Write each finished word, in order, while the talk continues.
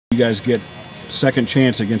guys get second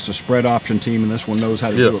chance against a spread option team, and this one knows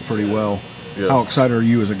how to do it pretty well. Yeah. How excited are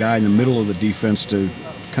you as a guy in the middle of the defense to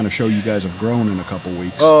kind of show you guys have grown in a couple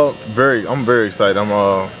weeks? I'm very excited.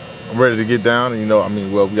 I'm ready to get down, and we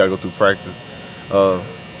gotta go through practice.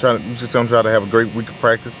 Just gonna try to have a great week of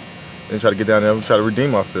practice, and try to get down there and try to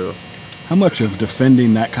redeem ourselves. How much of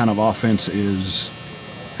defending that kind of offense is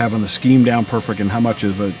having the scheme down perfect, and how much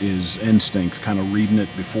of it is instinct, kind of reading it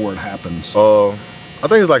before it happens? I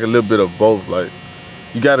think it's like a little bit of both. Like,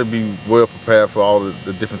 you got to be well prepared for all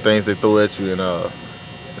the different things they throw at you, and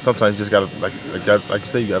sometimes you just got to, like you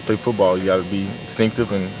say, you got to play football. You got to be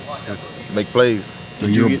instinctive and just make plays.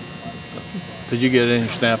 Did you get any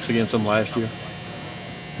snaps against them last year?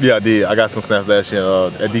 Yeah, I did. I got some snaps last year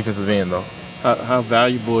at defensive end, though. How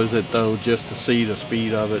valuable is it, though, just to see the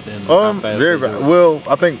speed of it and how fast very well.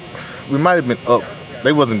 I think we might have been up.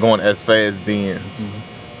 They wasn't going as fast then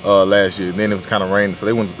last year. Then it was kind of raining, so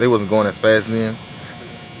they wasn't going as fast then.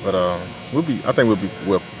 But I think we'll be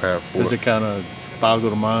well prepared for it. Does it kind of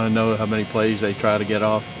boggle the mind, know how many plays they try to get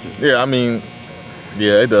off? Yeah,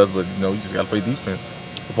 it does. But you just got to play defense.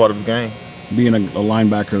 It's a part of the game. Being a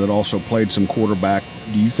linebacker that also played some quarterback,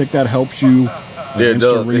 do you think that helps you? Yeah, it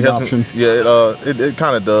does. Read option? It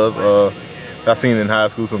kind of does. I've seen it in high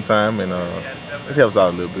school sometime, and it helps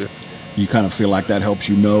out a little bit. You kind of feel like that helps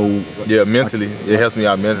you know? Yeah, mentally. It helps me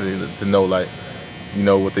out mentally to know,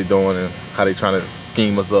 what they're doing and how they're trying to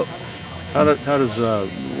scheme us up. How does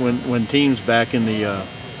when teams back in the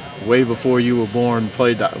way before you were born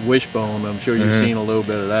played that wishbone? I'm sure you've seen a little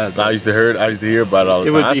bit of that. I used to hear about it all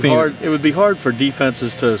the time. It would be hard for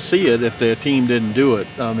defenses to see it if their team didn't do it.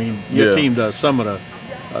 Your team does some of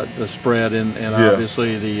the spread and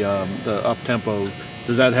obviously the up tempo.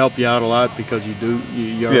 Does that help you out a lot because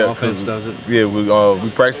your offense does it? Yeah, we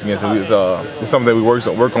practice against it. It's something that we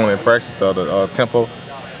work on in practice, the tempo.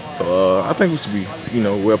 So I think we should be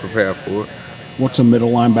well prepared for it. What's a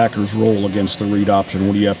middle linebacker's role against the read option?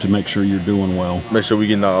 What do you have to make sure you're doing well? Make sure we're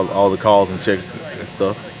getting all the calls and checks and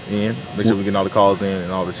stuff in. Make sure we're getting all the calls in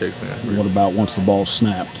and all the checks in. What about once the ball's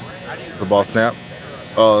snapped? Once the ball snapped,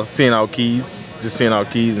 seeing our keys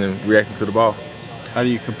and reacting to the ball. How do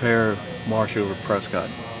you compare Marshall to Prescott?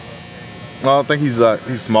 I think he's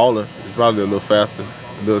smaller. He's probably a little faster,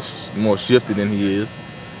 a little more shifty than he is.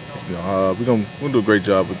 We're gonna do a great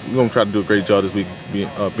job. We're gonna try to do a great job this week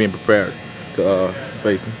being prepared to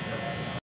face him.